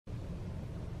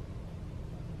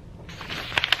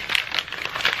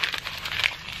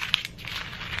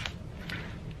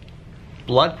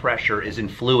Blood pressure is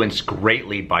influenced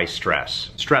greatly by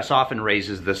stress. Stress often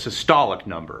raises the systolic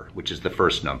number, which is the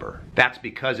first number. That's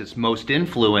because it's most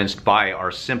influenced by our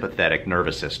sympathetic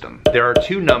nervous system. There are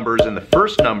two numbers, and the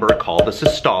first number, called the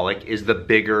systolic, is the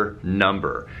bigger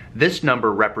number. This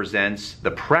number represents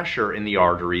the pressure in the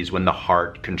arteries when the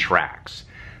heart contracts.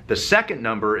 The second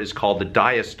number is called the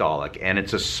diastolic, and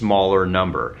it's a smaller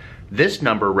number. This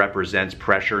number represents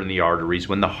pressure in the arteries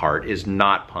when the heart is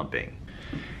not pumping.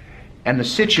 And the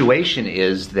situation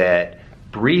is that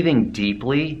breathing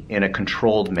deeply in a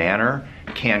controlled manner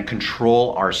can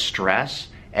control our stress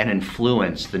and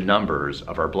influence the numbers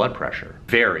of our blood pressure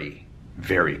very,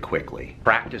 very quickly.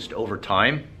 Practiced over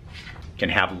time can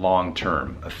have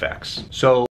long-term effects. So